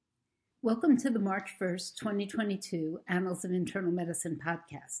Welcome to the March 1st, 2022 Annals of Internal Medicine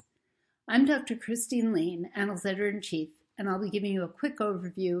podcast. I'm Dr. Christine Lane, Annals Editor-in-Chief, and I'll be giving you a quick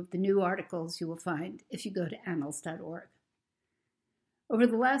overview of the new articles you will find if you go to annals.org. Over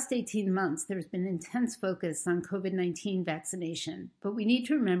the last 18 months, there's been intense focus on COVID-19 vaccination, but we need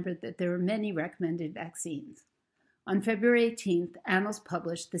to remember that there are many recommended vaccines. On February 18th, Annals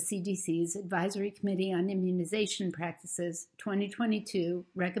published the CDC's Advisory Committee on Immunization Practices 2022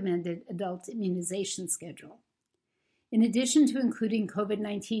 Recommended Adult Immunization Schedule. In addition to including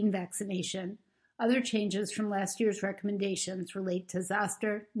COVID-19 vaccination, other changes from last year's recommendations relate to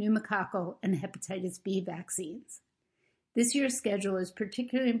zoster, pneumococcal, and hepatitis B vaccines. This year's schedule is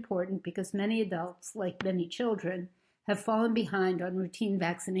particularly important because many adults, like many children, have fallen behind on routine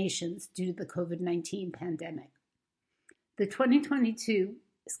vaccinations due to the COVID-19 pandemic. The 2022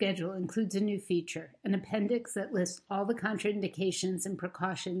 schedule includes a new feature, an appendix that lists all the contraindications and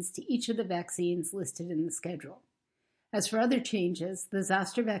precautions to each of the vaccines listed in the schedule. As for other changes, the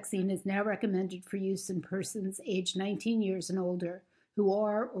zoster vaccine is now recommended for use in persons aged 19 years and older who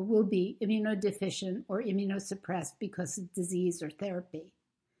are or will be immunodeficient or immunosuppressed because of disease or therapy.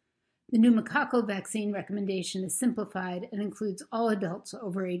 The pneumococcal vaccine recommendation is simplified and includes all adults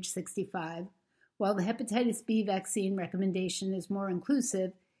over age 65. While the hepatitis B vaccine recommendation is more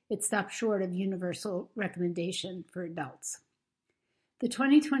inclusive, it stops short of universal recommendation for adults. The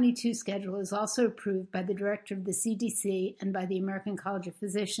 2022 schedule is also approved by the director of the CDC and by the American College of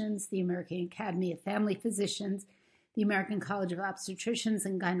Physicians, the American Academy of Family Physicians, the American College of Obstetricians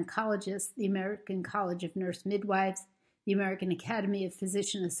and Gynecologists, the American College of Nurse Midwives, the American Academy of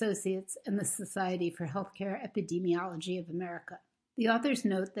Physician Associates, and the Society for Healthcare Epidemiology of America. The authors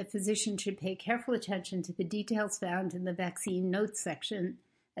note that physicians should pay careful attention to the details found in the vaccine notes section,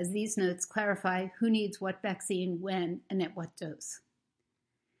 as these notes clarify who needs what vaccine, when, and at what dose.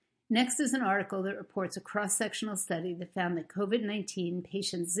 Next is an article that reports a cross-sectional study that found that COVID-19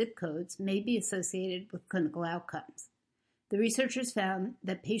 patients' zip codes may be associated with clinical outcomes. The researchers found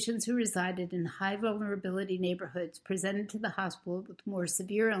that patients who resided in high vulnerability neighborhoods presented to the hospital with more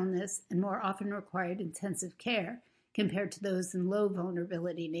severe illness and more often required intensive care compared to those in low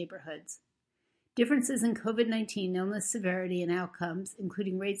vulnerability neighborhoods. Differences in COVID-19 illness severity and outcomes,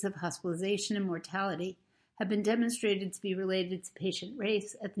 including rates of hospitalization and mortality, have been demonstrated to be related to patient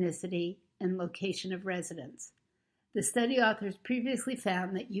race, ethnicity, and location of residence. The study authors previously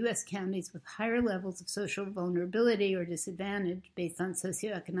found that U.S. counties with higher levels of social vulnerability or disadvantage based on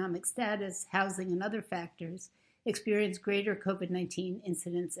socioeconomic status, housing, and other factors experience greater COVID-19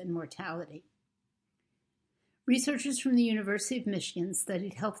 incidence and mortality. Researchers from the University of Michigan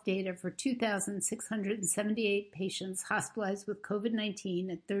studied health data for 2,678 patients hospitalized with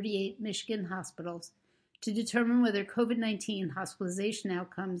COVID-19 at 38 Michigan hospitals to determine whether COVID-19 hospitalization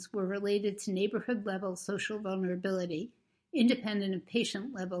outcomes were related to neighborhood-level social vulnerability, independent of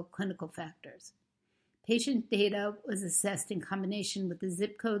patient-level clinical factors. Patient data was assessed in combination with the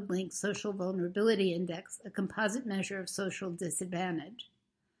zip code-linked Social Vulnerability Index, a composite measure of social disadvantage.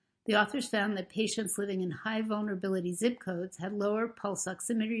 The authors found that patients living in high vulnerability zip codes had lower pulse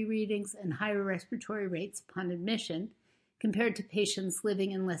oximetry readings and higher respiratory rates upon admission compared to patients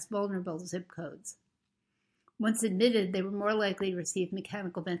living in less vulnerable zip codes. Once admitted, they were more likely to receive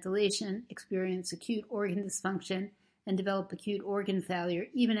mechanical ventilation, experience acute organ dysfunction, and develop acute organ failure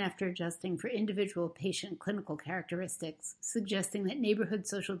even after adjusting for individual patient clinical characteristics, suggesting that neighborhood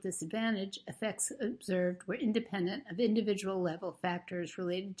social disadvantage effects observed were independent of individual level factors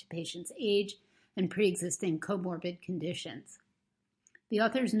related to patients' age and pre-existing comorbid conditions. The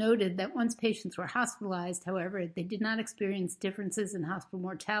authors noted that once patients were hospitalized, however, they did not experience differences in hospital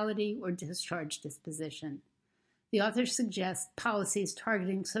mortality or discharge disposition. The authors suggest policies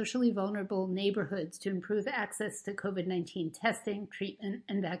targeting socially vulnerable neighborhoods to improve access to COVID-19 testing, treatment,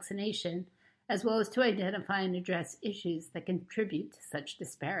 and vaccination, as well as to identify and address issues that contribute to such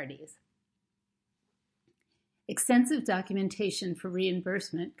disparities. Extensive documentation for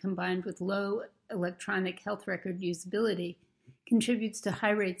reimbursement combined with low electronic health record usability contributes to high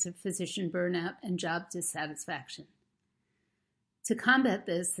rates of physician burnout and job dissatisfaction. To combat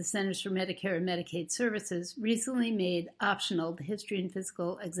this, the Centers for Medicare and Medicaid Services recently made optional the history and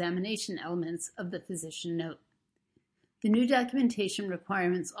physical examination elements of the physician note. The new documentation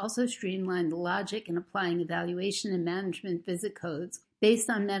requirements also streamline the logic in applying evaluation and management visit codes based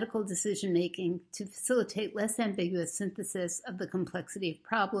on medical decision-making to facilitate less ambiguous synthesis of the complexity of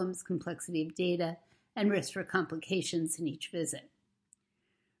problems, complexity of data, and risk for complications in each visit.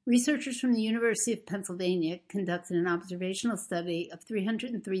 Researchers from the University of Pennsylvania conducted an observational study of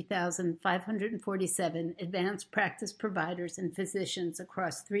 303,547 advanced practice providers and physicians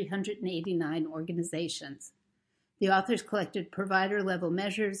across 389 organizations. The authors collected provider-level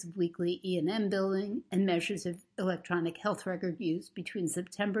measures of weekly E&M billing and measures of electronic health record use between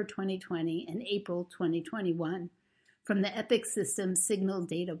September 2020 and April 2021 from the Epic Systems Signal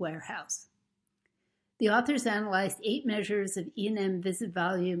Data Warehouse. The authors analyzed 8 measures of E&M visit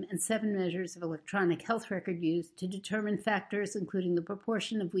volume and 7 measures of electronic health record use to determine factors including the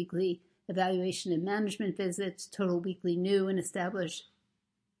proportion of weekly evaluation and management visits, total weekly new and established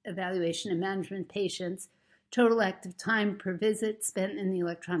evaluation and management patients, total active time per visit spent in the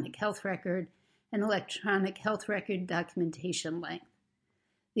electronic health record, and electronic health record documentation length.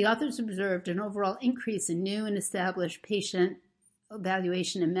 The authors observed an overall increase in new and established patient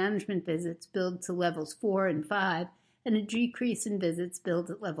evaluation and management visits billed to levels 4 and 5, and a decrease in visits billed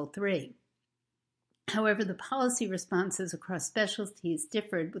at level 3. However, the policy responses across specialties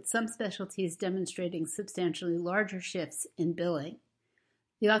differed, with some specialties demonstrating substantially larger shifts in billing.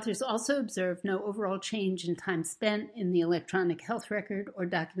 The authors also observed no overall change in time spent in the electronic health record or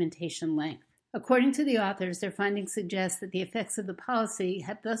documentation length. According to the authors, their findings suggest that the effects of the policy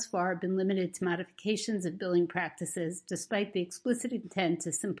have thus far been limited to modifications of billing practices, despite the explicit intent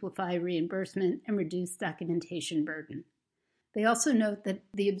to simplify reimbursement and reduce documentation burden. They also note that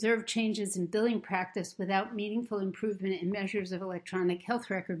the observed changes in billing practice without meaningful improvement in measures of electronic health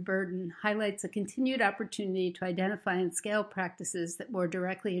record burden highlights a continued opportunity to identify and scale practices that more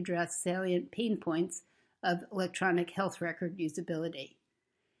directly address salient pain points of electronic health record usability.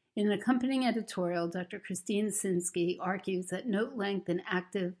 In an accompanying editorial, Dr. Christine Sinski argues that note length and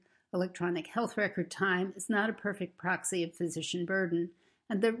active electronic health record time is not a perfect proxy of physician burden,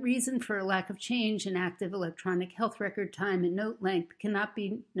 and the reason for a lack of change in active electronic health record time and note length cannot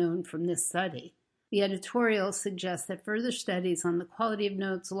be known from this study. The editorial suggests that further studies on the quality of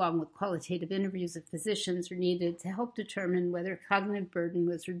notes along with qualitative interviews of physicians are needed to help determine whether cognitive burden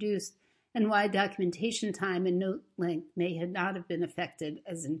was reduced and why documentation time and note length may not have been affected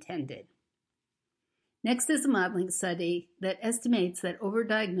as intended. Next is a modeling study that estimates that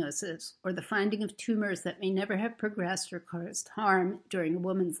overdiagnosis, or the finding of tumors that may never have progressed or caused harm during a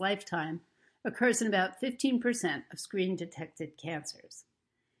woman's lifetime, occurs in about 15% of screen-detected cancers.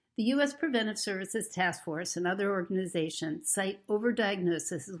 The U.S. Preventive Services Task Force and other organizations cite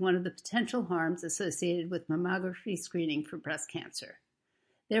overdiagnosis as one of the potential harms associated with mammography screening for breast cancer.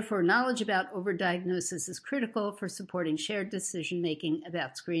 Therefore, knowledge about overdiagnosis is critical for supporting shared decision-making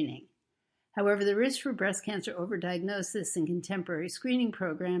about screening. However, the risk for breast cancer overdiagnosis in contemporary screening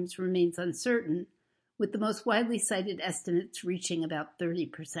programs remains uncertain, with the most widely cited estimates reaching about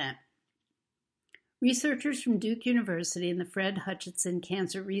 30%. Researchers from Duke University and the Fred Hutchinson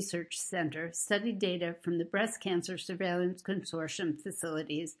Cancer Research Center studied data from the Breast Cancer Surveillance Consortium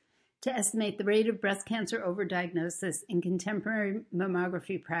facilities to estimate the rate of breast cancer overdiagnosis in contemporary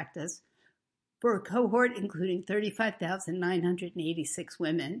mammography practice for a cohort including 35,986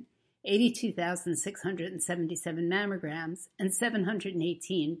 women, 82,677 mammograms, and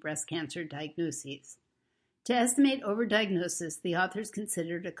 718 breast cancer diagnoses. To estimate overdiagnosis, the authors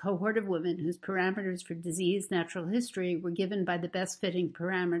considered a cohort of women whose parameters for disease natural history were given by the best-fitting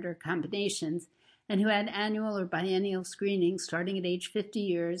parameter combinations and who had annual or biennial screening starting at age 50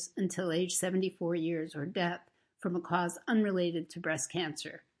 years until age 74 years or death from a cause unrelated to breast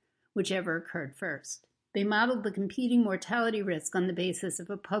cancer, whichever occurred first. They modeled the competing mortality risk on the basis of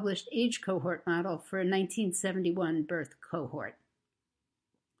a published age cohort model for a 1971 birth cohort.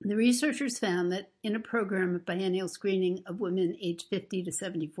 The researchers found that in a program of biennial screening of women aged 50 to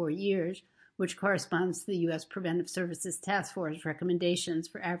 74 years, which corresponds to the U.S. Preventive Services Task Force recommendations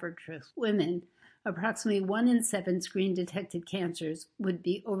for average-risk women, approximately 1 in 7 screen-detected cancers would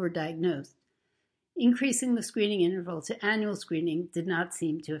be overdiagnosed. Increasing the screening interval to annual screening did not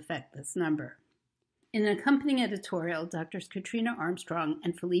seem to affect this number. In an accompanying editorial, Drs. Katrina Armstrong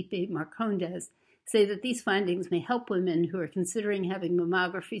and Felipe Marcondes say that these findings may help women who are considering having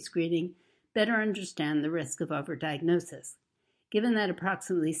mammography screening better understand the risk of overdiagnosis. Given that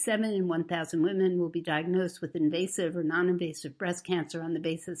approximately 7 in 1,000 women will be diagnosed with invasive or non-invasive breast cancer on the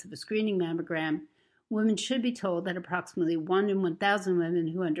basis of a screening mammogram, women should be told that approximately 1 in 1,000 women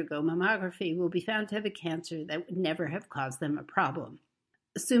who undergo mammography will be found to have a cancer that would never have caused them a problem.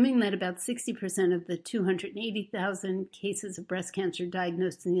 Assuming that about 60% of the 280,000 cases of breast cancer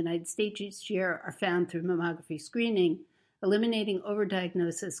diagnosed in the United States each year are found through mammography screening, eliminating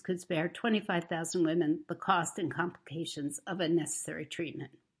overdiagnosis could spare 25,000 women the cost and complications of unnecessary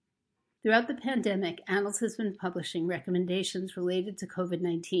treatment. Throughout the pandemic, Annals has been publishing recommendations related to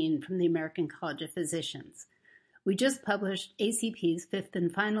COVID-19 from the American College of Physicians. We just published ACP's fifth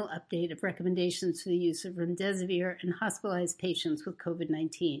and final update of recommendations for the use of remdesivir in hospitalized patients with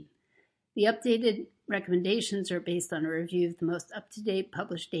COVID-19. The updated recommendations are based on a review of the most up-to-date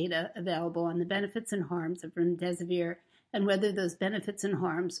published data available on the benefits and harms of remdesivir and whether those benefits and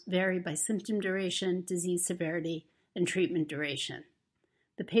harms vary by symptom duration, disease severity, and treatment duration.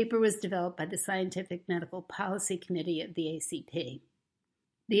 The paper was developed by the Scientific Medical Policy Committee of the ACP.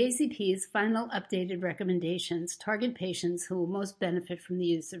 The ACP's final updated recommendations target patients who will most benefit from the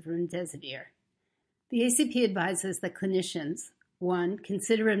use of remdesivir. The ACP advises that clinicians, 1.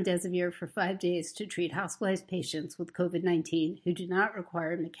 Consider remdesivir for 5 days to treat hospitalized patients with COVID-19 who do not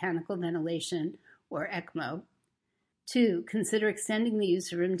require mechanical ventilation or ECMO. 2. Consider extending the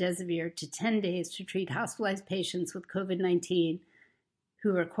use of remdesivir to 10 days to treat hospitalized patients with COVID-19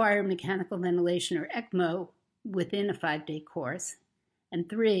 who require mechanical ventilation or ECMO within a 5-day course. And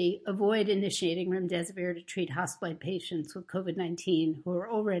 3. Avoid initiating remdesivir to treat hospitalized patients with COVID-19 who are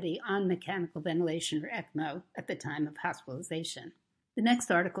already on mechanical ventilation or ECMO at the time of hospitalization. The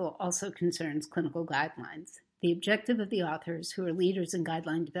next article also concerns clinical guidelines. The objective of the authors, who are leaders in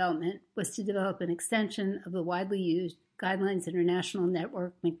guideline development, was to develop an extension of the widely used Guidelines International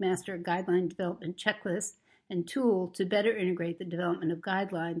Network McMaster Guideline Development Checklist and tool to better integrate the development of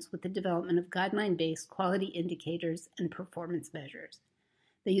guidelines with the development of guideline-based quality indicators and performance measures.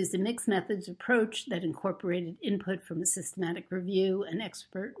 They used a mixed methods approach that incorporated input from a systematic review, an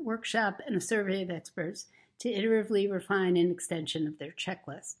expert workshop, and a survey of experts to iteratively refine an extension of their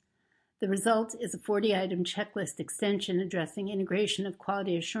checklist. The result is a 40-item checklist extension addressing integration of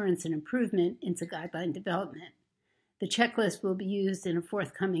quality assurance and improvement into guideline development. The checklist will be used in a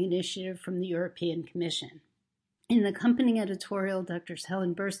forthcoming initiative from the European Commission. In the accompanying editorial, Drs.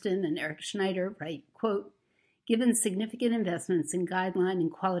 Helen Burstyn and Eric Schneider write, quote, given significant investments in guideline and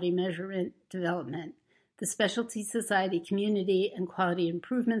quality measurement development, the specialty society community and quality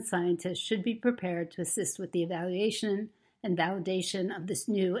improvement scientists should be prepared to assist with the evaluation and validation of this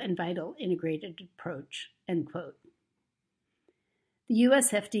new and vital integrated approach, end quote. The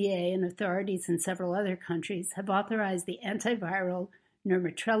U.S. FDA and authorities in several other countries have authorized the antiviral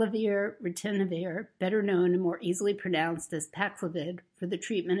nirmatrelvir/ritonavir, better known and more easily pronounced as Paxlovid, for the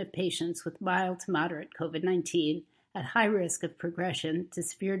treatment of patients with mild to moderate COVID-19 at high risk of progression to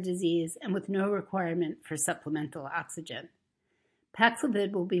severe disease and with no requirement for supplemental oxygen.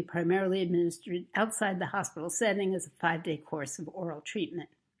 Paxlovid will be primarily administered outside the hospital setting as a 5-day course of oral treatment.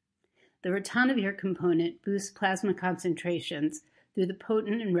 The ritonavir component boosts plasma concentrations through the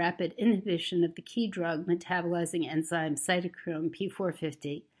potent and rapid inhibition of the key drug metabolizing enzyme cytochrome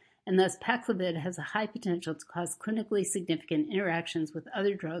P450, and thus Paxlovid has a high potential to cause clinically significant interactions with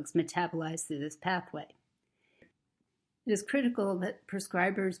other drugs metabolized through this pathway. It is critical that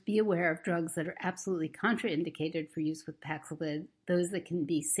prescribers be aware of drugs that are absolutely contraindicated for use with Paxlovid, those that can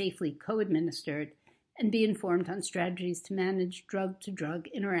be safely co-administered, and be informed on strategies to manage drug-to-drug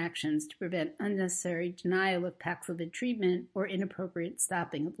interactions to prevent unnecessary denial of Paxlovid treatment or inappropriate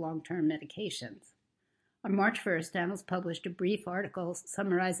stopping of long-term medications. On March 1st, Annals published a brief article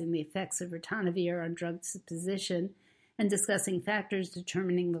summarizing the effects of ritonavir on drug disposition and discussing factors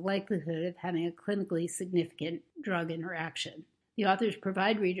determining the likelihood of having a clinically significant drug interaction. The authors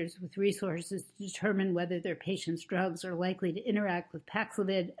provide readers with resources to determine whether their patients' drugs are likely to interact with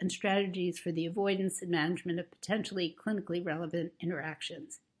Paxlovid and strategies for the avoidance and management of potentially clinically relevant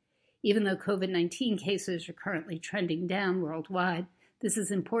interactions. Even though COVID-19 cases are currently trending down worldwide, this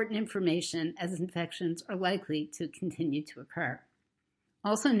is important information as infections are likely to continue to occur.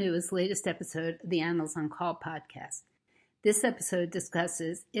 Also new is the latest episode of the Annals on Call podcast. This episode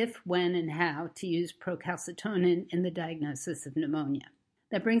discusses if, when, and how to use procalcitonin in the diagnosis of pneumonia.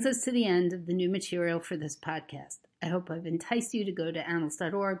 That brings us to the end of the new material for this podcast. I hope I've enticed you to go to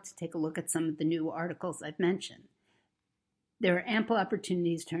annals.org to take a look at some of the new articles I've mentioned. There are ample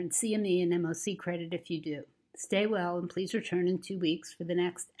opportunities to earn CME and MOC credit if you do. Stay well, and please return in 2 weeks for the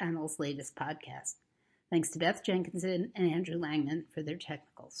next Annals latest podcast. Thanks to Beth Jenkinson and Andrew Langman for their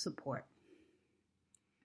technical support.